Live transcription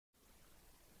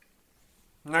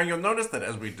Now you'll notice that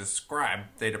as we describe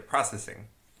data processing,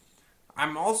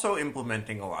 I'm also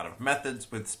implementing a lot of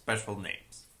methods with special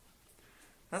names.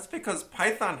 That's because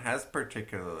Python has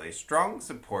particularly strong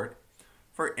support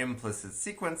for implicit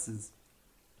sequences.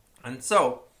 And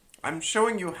so, I'm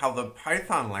showing you how the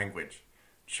Python language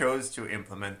chose to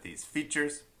implement these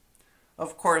features.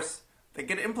 Of course, they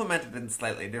get implemented in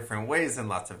slightly different ways in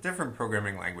lots of different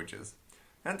programming languages,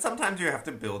 and sometimes you have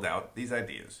to build out these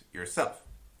ideas yourself.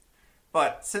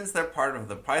 But since they're part of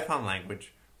the Python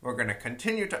language, we're going to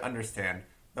continue to understand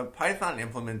the Python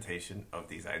implementation of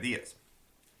these ideas.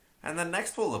 And the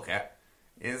next we'll look at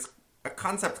is a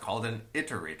concept called an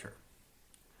iterator.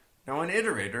 Now, an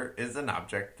iterator is an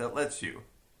object that lets you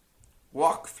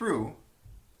walk through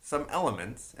some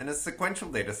elements in a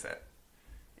sequential data set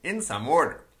in some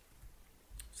order.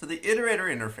 So the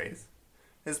iterator interface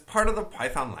is part of the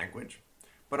Python language,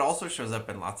 but also shows up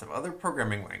in lots of other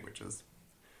programming languages.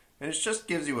 And it just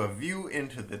gives you a view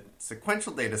into the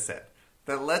sequential data set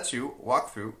that lets you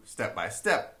walk through step by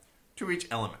step to each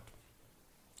element.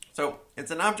 So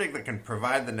it's an object that can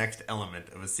provide the next element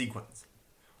of a sequence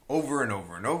over and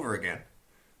over and over again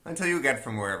until you get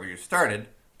from wherever you started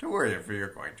to wherever you're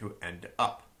going to end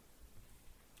up.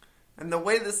 And the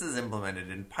way this is implemented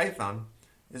in Python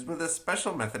is with a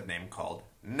special method name called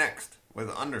next with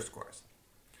underscores.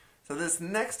 So this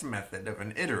next method of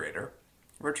an iterator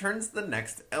returns the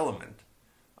next element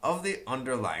of the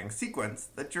underlying sequence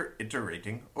that you're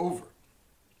iterating over.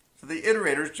 So the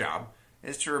iterator's job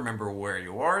is to remember where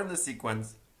you are in the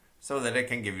sequence so that it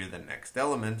can give you the next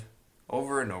element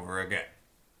over and over again.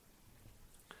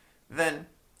 Then,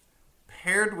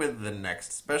 paired with the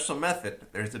next special method,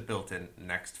 there's a built-in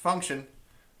next function,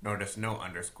 notice no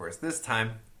underscores this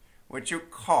time, which you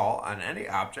call on any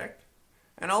object,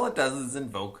 and all it does is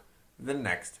invoke the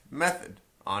next method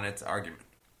on its argument.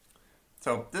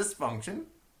 So this function,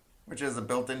 which is a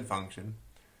built-in function,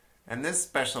 and this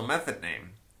special method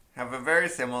name have a very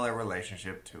similar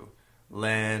relationship to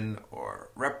len or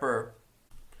repr,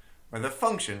 where the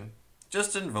function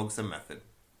just invokes a method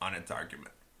on its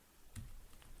argument.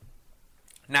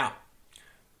 Now,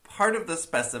 part of the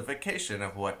specification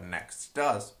of what next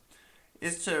does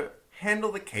is to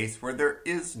handle the case where there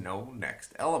is no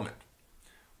next element.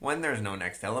 When there's no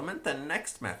next element, the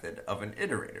next method of an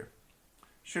iterator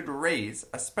should raise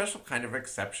a special kind of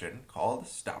exception called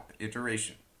stop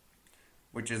iteration,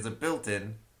 which is a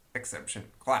built-in exception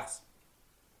class.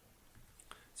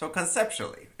 So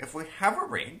conceptually, if we have a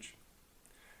range,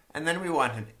 and then we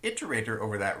want an iterator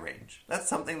over that range, that's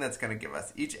something that's going to give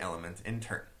us each element in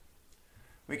turn.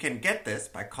 We can get this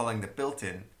by calling the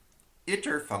built-in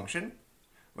iter function,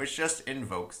 which just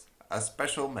invokes a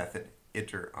special method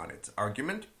iter on its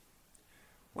argument.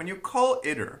 When you call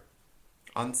iter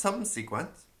on some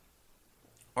sequence,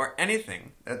 or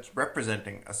anything that's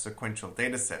representing a sequential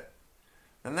data set,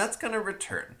 then that's going to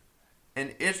return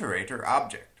an iterator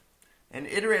object. An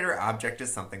iterator object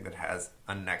is something that has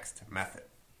a next method.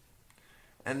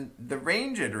 And the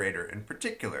range iterator in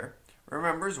particular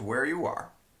remembers where you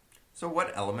are, so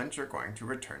what element you're going to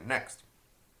return next.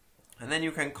 And then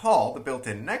you can call the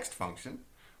built-in next function,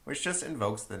 which just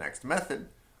invokes the next method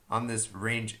on this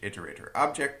range iterator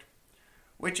object,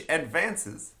 which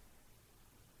advances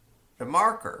the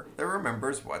marker that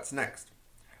remembers what's next.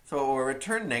 So it will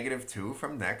return -2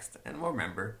 from next, and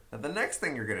remember that the next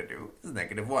thing you're going to do is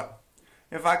 -1.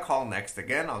 If I call next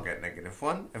again, I'll get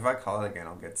 -1. If I call it again,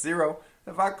 I'll get 0.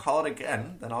 If I call it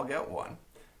again, then I'll get 1.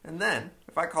 And then,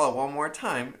 if I call it one more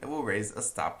time, it will raise a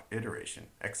stop iteration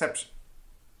exception.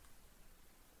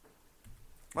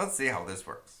 Let's see how this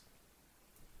works.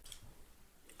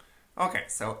 Okay,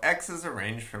 so x is a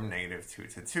range from -2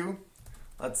 to 2.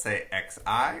 Let's say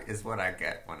xi is what I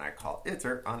get when I call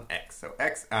iter on x. So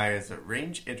xi is a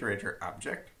range iterator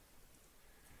object.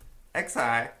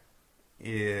 Xi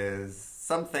is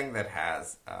something that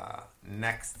has a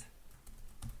next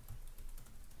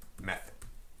method.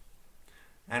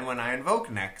 And when I invoke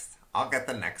next, I'll get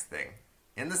the next thing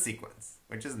in the sequence,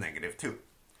 which is -2.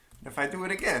 And if I do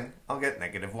it again, I'll get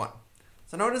 -1.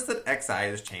 So notice that xi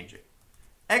is changing.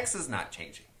 X is not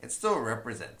changing. It still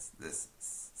represents this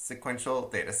sequential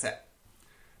data set.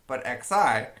 But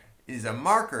xi is a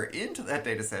marker into that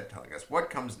data set telling us what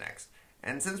comes next.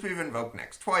 And since we've invoked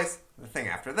next twice, the thing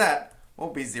after that will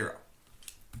be 0.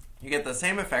 You get the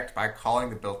same effect by calling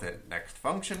the built-in next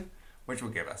function, which will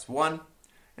give us 1.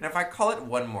 And if I call it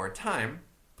one more time,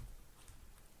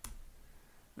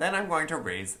 then I'm going to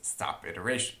raise stop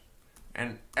iteration.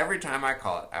 And every time I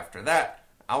call it after that,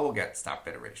 I will get stop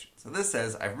iteration. So this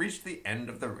says I've reached the end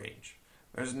of the range.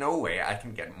 There's no way I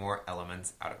can get more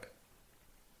elements out of it.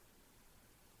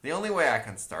 The only way I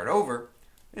can start over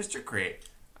is to create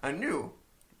a new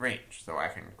range. So I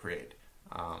can create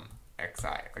xi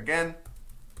again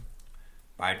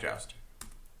by just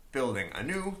building a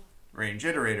new range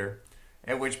iterator,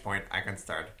 at which point I can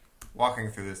start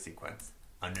walking through the sequence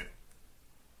anew.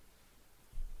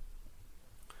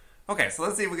 Okay, so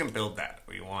let's see if we can build that.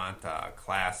 We want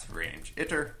class range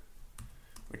iter,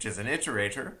 which is an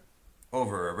iterator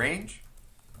over a range.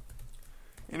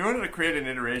 In order to create an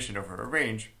iteration over a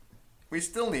range, we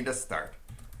still need a start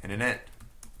and an end.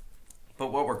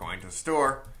 But what we're going to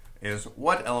store is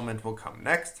what element will come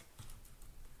next.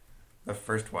 The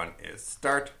first one is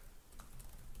start.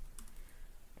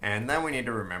 And then we need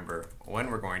to remember when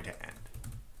we're going to end.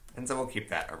 And so we'll keep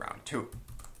that around too.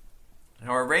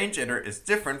 Now a range iter is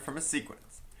different from a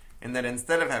sequence in that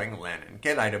instead of having len and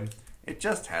getItem, it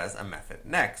just has a method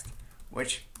next,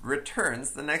 which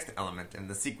returns the next element in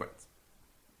the sequence.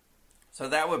 So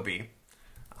that would be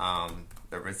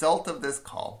the result of this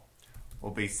call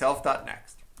will be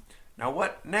self.next. Now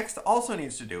what next also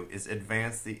needs to do is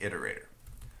advance the iterator.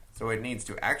 So it needs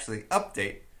to actually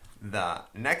update the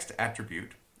next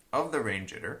attribute of the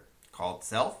range iter called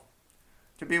self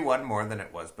to be one more than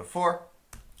it was before,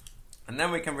 and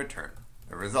then we can return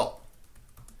the result.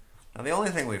 Now the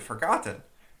only thing we've forgotten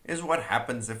is what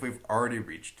happens if we've already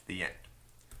reached the end.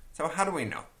 So how do we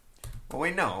know? Well,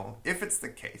 we know if it's the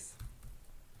case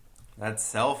that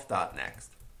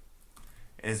self.next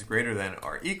is greater than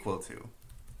or equal to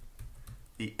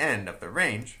the end of the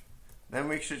range, then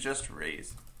we should just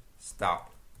raise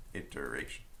stop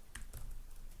iteration.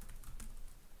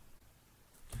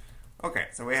 Okay,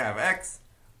 so we have x.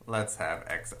 Let's have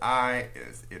xi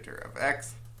is iter of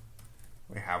x.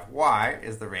 We have y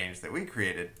is the range that we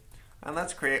created. And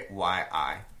let's create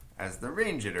yi as the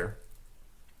range iter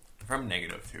from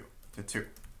 -2 to 2.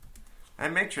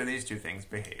 And make sure these two things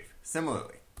behave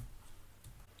similarly.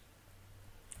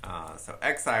 So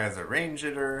xi is a range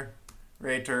iterator,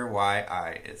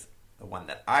 yi is the one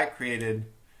that I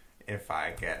created. If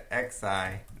I get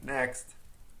xi next,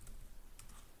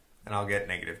 then I'll get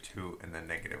 -2 and then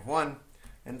 -1.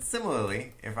 And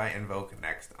similarly, if I invoke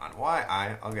next on yi,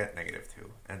 I'll get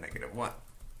 -2 and -1.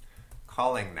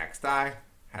 Calling next I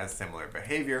has similar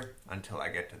behavior until I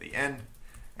get to the end,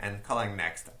 and calling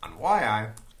next on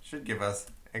yi should give us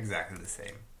exactly the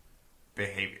same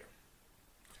behavior.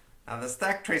 Now the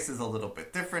stack trace is a little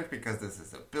bit different because this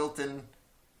is a built-in,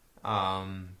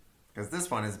 because this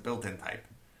one is built-in type,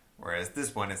 whereas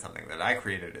this one is something that I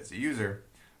created as a user,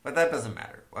 but that doesn't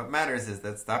matter. What matters is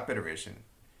that stop iteration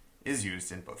is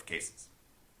used in both cases.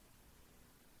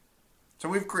 So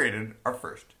we've created our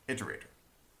first iterator.